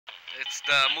It's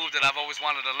the move that I've always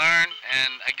wanted to learn,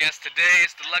 and I guess today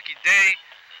is the lucky day.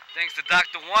 Thanks to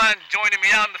Dr.one joining me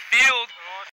out in the field.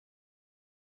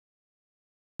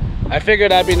 I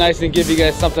figured that'd be nice and give you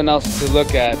guys something else to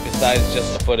look at besides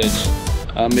just the footage.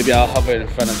 Maybe I'll hover it in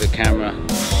front of the camera.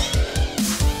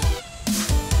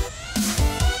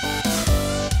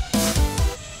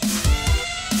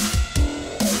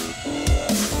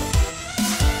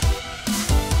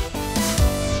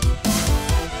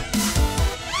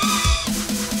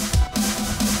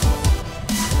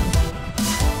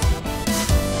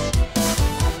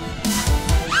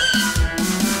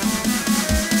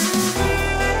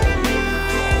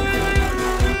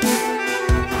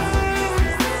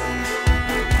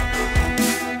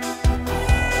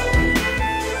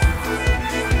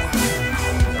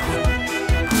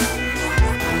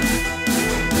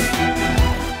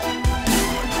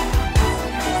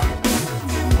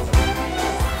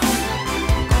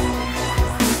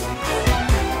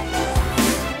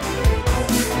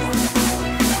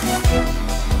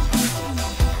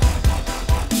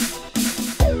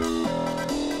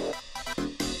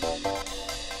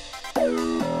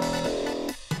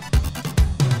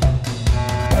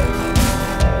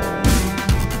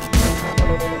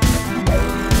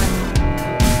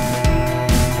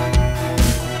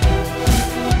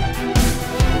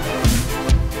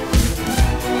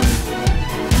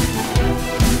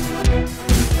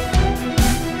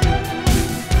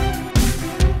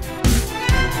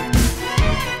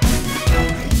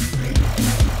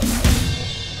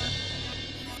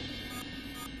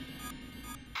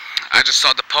 I just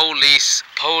saw the police,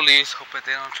 hope that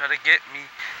they don't try to get me.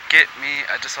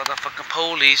 I just saw the fucking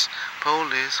police,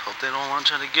 hope they don't want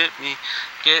to try to get me.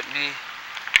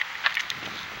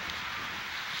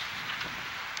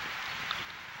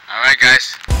 Alright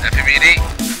guys, F.P.V.D,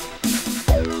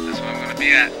 that's where I'm gonna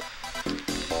be at.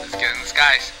 Let's get in the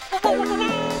skies.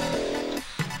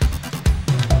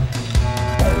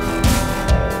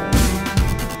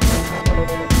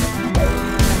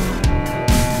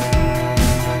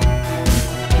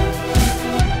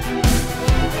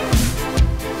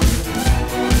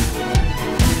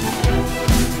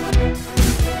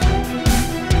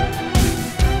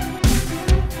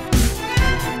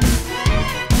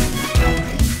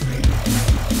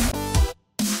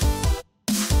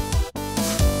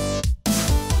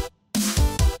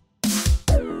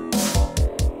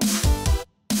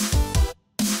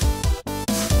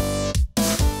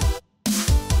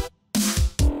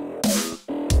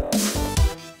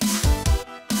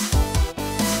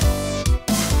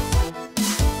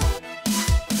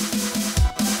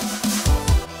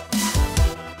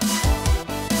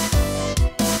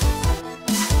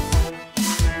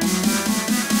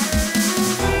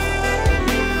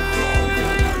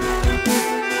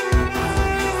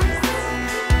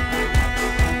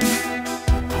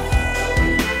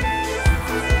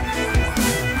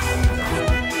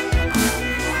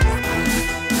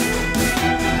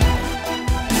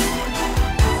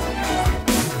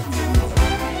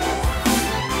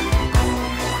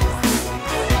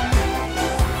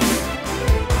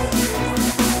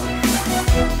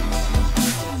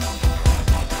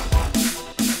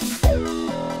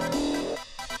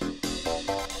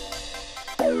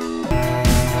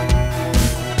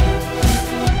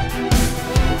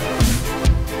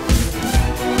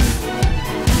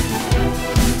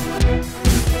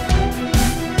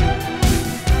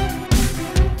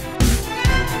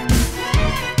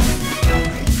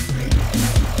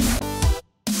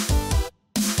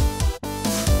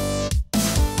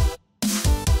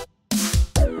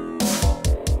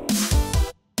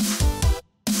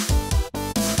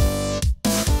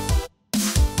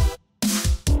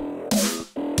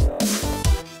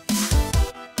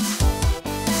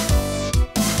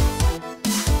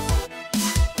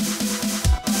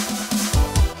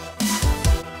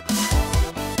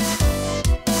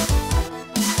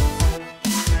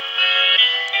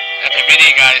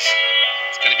 Guys,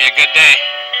 it's gonna be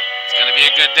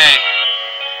a good day.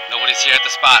 Nobody's here at the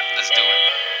spot. Let's do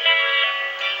it.